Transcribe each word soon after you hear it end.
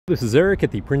This is Eric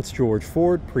at the Prince George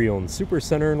Ford Pre-Owned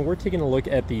Supercentre, and we're taking a look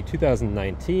at the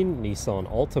 2019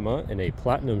 Nissan Altima in a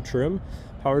platinum trim,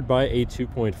 powered by a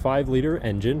 2.5-liter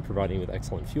engine, providing with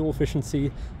excellent fuel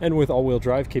efficiency and with all-wheel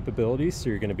drive capabilities, so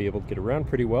you're going to be able to get around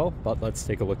pretty well. But let's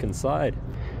take a look inside.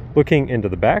 Looking into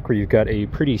the back, where you've got a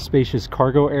pretty spacious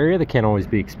cargo area that can always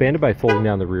be expanded by folding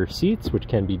down the rear seats, which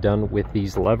can be done with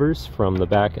these levers from the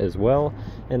back as well.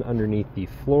 And underneath the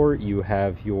floor, you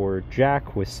have your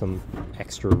jack with some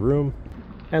extra room.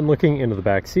 And looking into the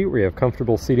back seat, we have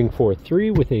comfortable seating for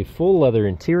three with a full leather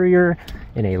interior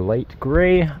in a light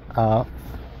gray,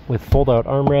 with fold-out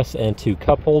armrests and two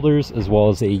cup holders, as well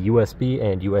as a USB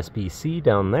and USB-C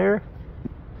down there.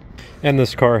 And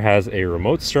this car has a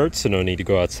remote start, so no need to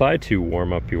go outside to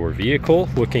warm up your vehicle.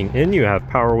 Looking in, you have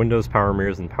power windows, power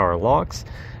mirrors, and power locks,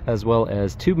 as well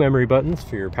as two memory buttons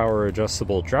for your power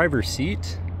adjustable driver's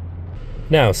seat.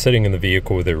 Now, sitting in the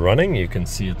vehicle with it running, you can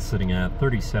see it's sitting at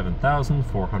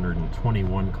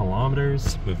 37,421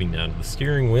 kilometers. Moving down to the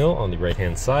steering wheel, on the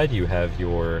right-hand side, you have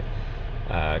your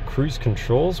cruise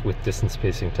controls with distance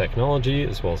spacing technology,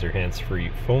 as well as your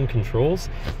hands-free phone controls.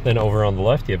 Then over on the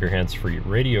left, you have your hands-free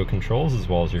radio controls, as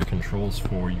well as your controls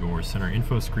for your center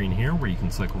info screen here, where you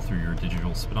can cycle through your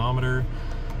digital speedometer,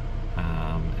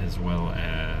 as well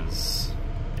as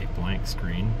a blank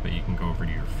screen, but you can go over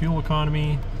to your fuel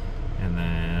economy, and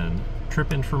then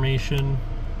trip information,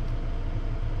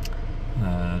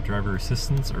 driver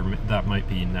assistance, or that might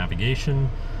be navigation,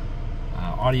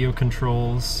 audio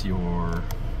controls, your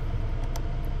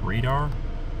radar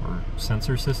or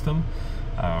sensor system,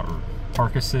 or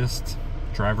park assist,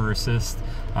 driver assist,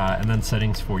 and then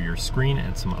settings for your screen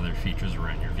and some other features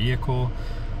around your vehicle.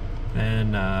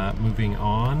 Then moving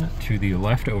on to the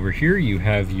left over here, you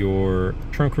have your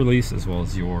trunk release as well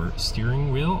as your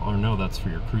steering wheel. Oh no, that's for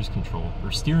your cruise control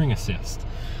or steering assist.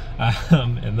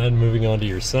 And then moving on to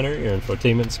your center, your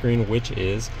infotainment screen, which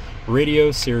is radio,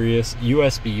 Sirius,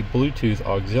 USB, Bluetooth,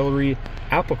 auxiliary,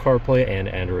 Apple CarPlay, and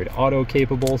Android Auto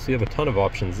capable, so you have a ton of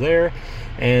options there.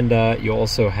 And you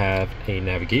also have a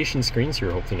navigation screen, so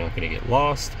you're hopefully not going to get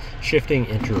lost. Shifting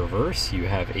into reverse, you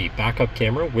have a backup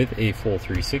camera with a full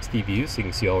 360 view, so you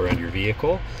can see all around your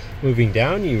vehicle. Moving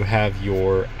down, you have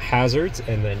your hazards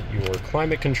and then your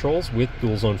climate controls with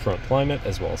dual zone front climate,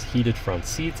 as well as heated front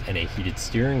seats and a heated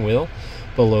steering wheel.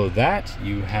 Below that,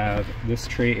 you have this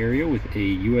tray area with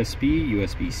a USB,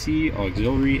 USB-C,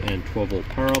 auxiliary, and 12-volt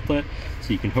power outlet,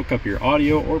 so you can hook up your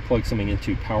audio or plug something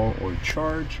into power or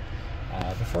charge.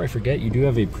 Before I forget, you do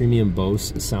have a premium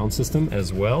Bose sound system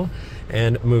as well.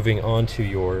 And moving on to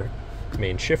your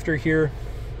main shifter here,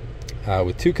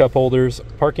 with two cup holders,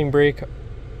 parking brake,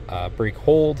 brake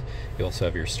hold. You also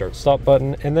have your start-stop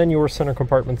button, and then your center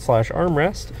compartment /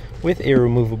 armrest with a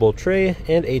removable tray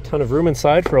and a ton of room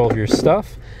inside for all of your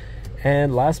stuff.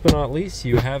 And last but not least,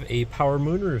 you have a power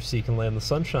moonroof, so you can land the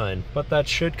sunshine. But that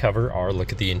should cover our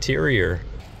look at the interior.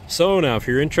 So now, if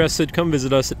you're interested, come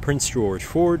visit us at Prince George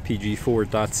Ford,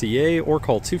 pgford.ca, or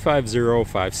call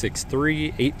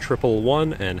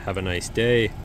 250-563-8111 and have a nice day.